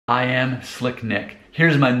I am Slick Nick.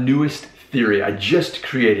 Here's my newest theory. I just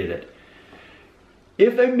created it.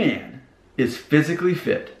 If a man is physically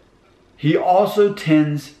fit, he also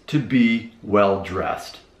tends to be well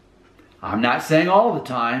dressed. I'm not saying all the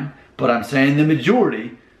time, but I'm saying the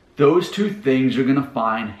majority. Those two things you're gonna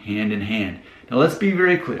find hand in hand. Now let's be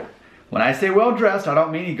very clear. When I say well dressed, I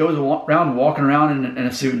don't mean he goes around walking around in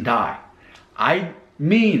a suit and tie. I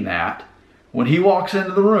mean that when he walks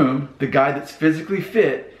into the room, the guy that's physically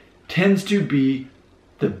fit tends to be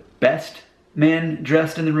the best man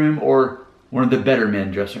dressed in the room or one of the better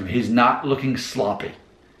men dressed in the room. He's not looking sloppy.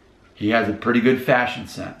 He has a pretty good fashion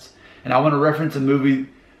sense. And I want to reference a movie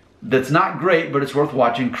that's not great, but it's worth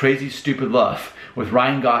watching, Crazy Stupid Love, with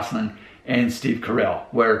Ryan Gosling and Steve Carell,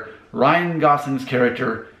 where Ryan Gosling's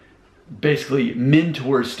character basically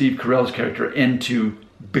mentors Steve Carell's character into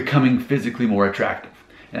becoming physically more attractive.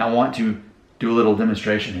 And I want to do a little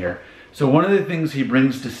demonstration here. So one of the things he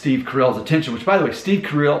brings to Steve Carell's attention, which by the way, Steve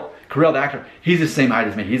Carell, the actor, he's the same height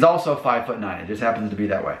as me. He's also 5'9". It just happens to be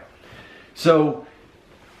that way. So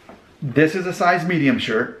this is a size medium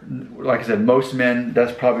shirt. Like I said, most men,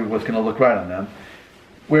 that's probably what's going to look right on them.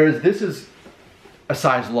 Whereas this is a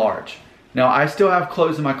size large. Now I still have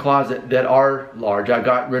clothes in my closet that are large. I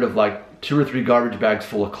got rid of like 2 or 3 garbage bags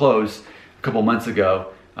full of clothes a couple months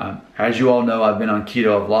ago. As you all know, I've been on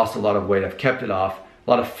keto. I've lost a lot of weight. I've kept it off. A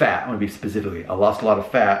lot of fat, I want to be specifically. I lost a lot of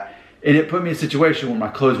fat. And it put me in a situation where my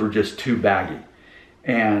clothes were just too baggy.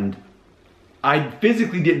 And I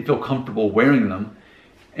physically didn't feel comfortable wearing them.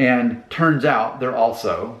 And turns out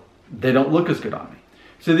they don't look as good on me.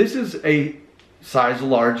 So this is a size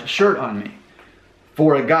large shirt on me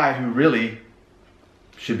for a guy who really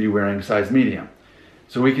should be wearing a size medium.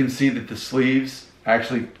 So we can see that the sleeves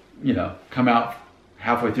actually, come out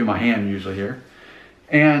halfway through my hand usually here.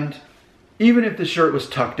 And even if the shirt was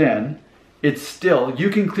tucked in, it's still, you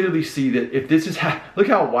can clearly see that if this is, look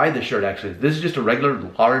how wide the shirt actually is. This is just a regular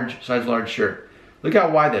size large shirt. Look how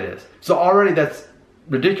wide that is. So already that's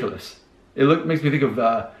ridiculous. It makes me think of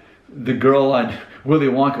the girl on Willy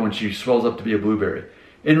Wonka when she swells up to be a blueberry.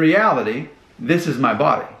 In reality, this is my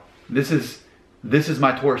body. This is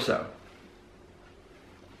my torso.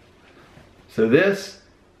 So this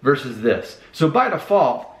versus this. So by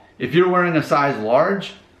default, if you're wearing a size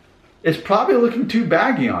large, it's probably looking too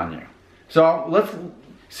baggy on you. So let's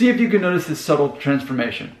see if you can notice this subtle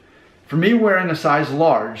transformation. For me, wearing a size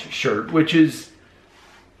large shirt, which is,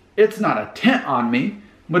 it's not a tent on me,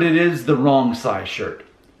 but it is the wrong size shirt.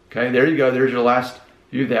 Okay, there you go. There's your last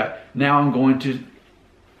view of that. Now I'm going to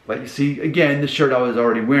let you see again the shirt I was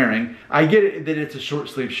already wearing. I get it that it's a short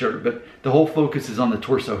sleeve shirt, but the whole focus is on the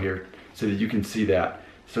torso here so that you can see that.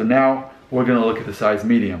 So now we're going to look at the size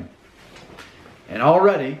medium. And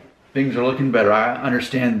already things are looking better. I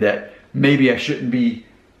understand that maybe I shouldn't be,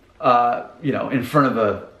 in front of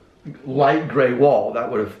a light gray wall. That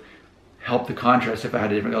would have helped the contrast if I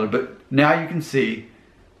had a different color. But now you can see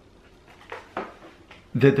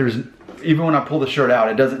that even when I pull the shirt out,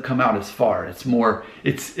 it doesn't come out as far. It's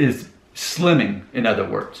slimming, in other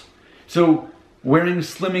words. So wearing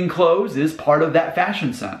slimming clothes is part of that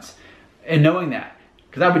fashion sense. And knowing that.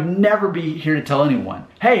 Because I would never be here to tell anyone,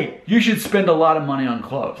 hey, you should spend a lot of money on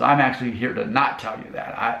clothes. I'm actually here to not tell you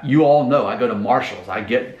that. You all know I go to Marshall's. I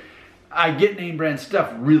get name brand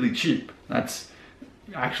stuff really cheap. That's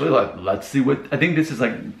actually, let's see what, I think this is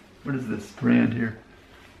like, what is this brand here?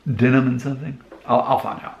 Denim and something? I'll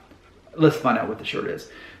find out. Let's find out what the shirt is.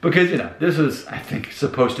 Because, this is, I think,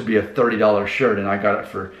 supposed to be a $30 shirt and I got it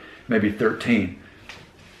for maybe $13.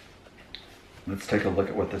 Let's take a look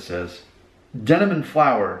at what this is. Denim and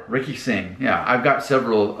Flower, Ricky Singh. Yeah, I've got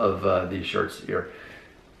several of these shirts here.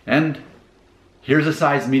 And here's a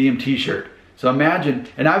size medium t-shirt. So imagine,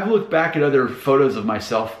 and I've looked back at other photos of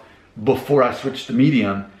myself before I switched to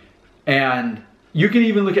medium, and you can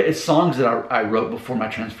even look at songs that I wrote before my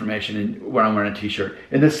transformation and when I'm wearing a t-shirt.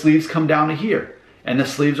 And the sleeves come down to here, and the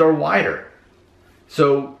sleeves are wider.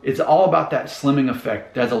 So it's all about that slimming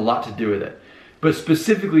effect. That has a lot to do with it. But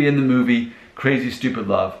specifically in the movie Crazy Stupid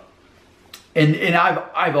Love, and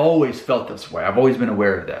I've always felt this way. I've always been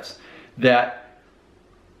aware of this. That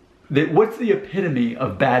what's the epitome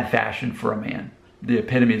of bad fashion for a man? The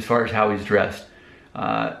epitome as far as how he's dressed.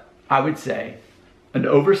 I would say an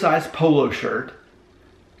oversized polo shirt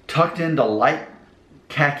tucked into light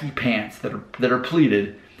khaki pants that are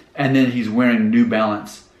pleated, and then he's wearing New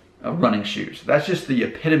Balance running shoes. That's just the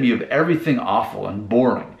epitome of everything awful and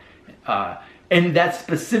boring. And that's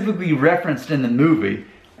specifically referenced in the movie.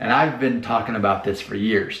 And I've been talking about this for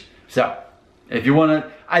years. So, if you want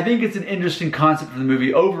to, I think it's an interesting concept for the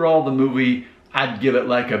movie. Overall, the movie, I'd give it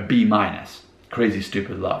like a B-. Crazy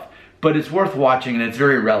Stupid Love. But it's worth watching, and it's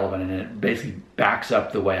very relevant, and it basically backs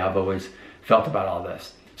up the way I've always felt about all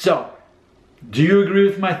this. So, do you agree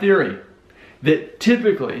with my theory that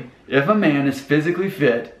typically, if a man is physically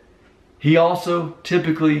fit, he also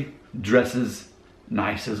typically dresses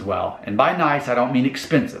nice as well? And by nice, I don't mean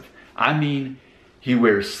expensive. I mean he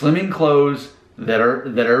wears slimming clothes that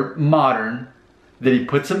are modern, that he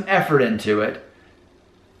puts some effort into it,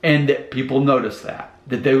 and that people notice that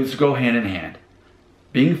those go hand in hand.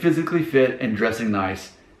 Being physically fit and dressing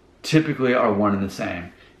nice typically are one and the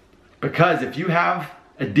same. Because if you have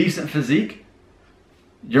a decent physique,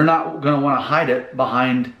 you're not going to want to hide it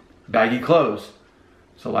behind baggy clothes.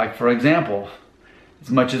 So like, for example, as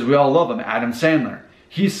much as we all love him, Adam Sandler,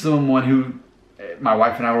 he's someone who, my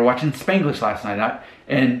wife and I were watching Spanglish last night,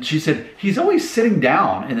 and she said, he's always sitting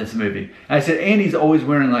down in this movie. And I said, and he's always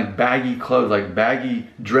wearing like baggy clothes, like baggy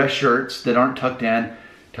dress shirts that aren't tucked in,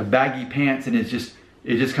 to baggy pants, and it just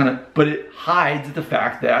kind of, but it hides the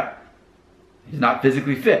fact that he's not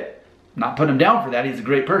physically fit. I'm not putting him down for that. He's a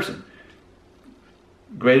great person.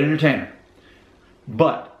 Great entertainer.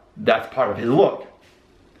 But that's part of his look.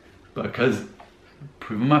 Because,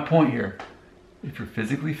 proving my point here, if you're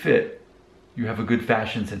physically fit, you have a good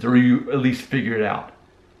fashion sense, or you at least figure it out.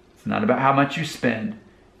 It's not about how much you spend.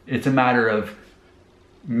 It's a matter of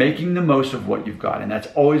making the most of what you've got. And that's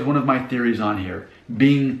always one of my theories on here.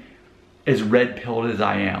 Being as red-pilled as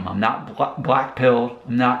I am. I'm not black-pilled.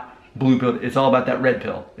 I'm not blue-pilled. It's all about that red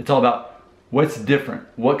pill. It's all about what's different.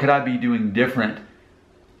 What could I be doing different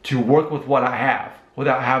to work with what I have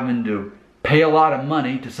without having to pay a lot of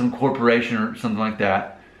money to some corporation or something like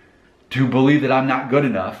that to believe that I'm not good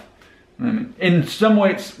enough. I mean, in some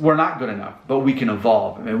ways, we're not good enough, but we can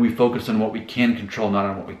evolve. I mean, we focus on what we can control, not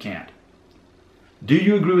on what we can't. Do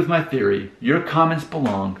you agree with my theory? Your comments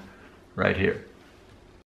belong right here.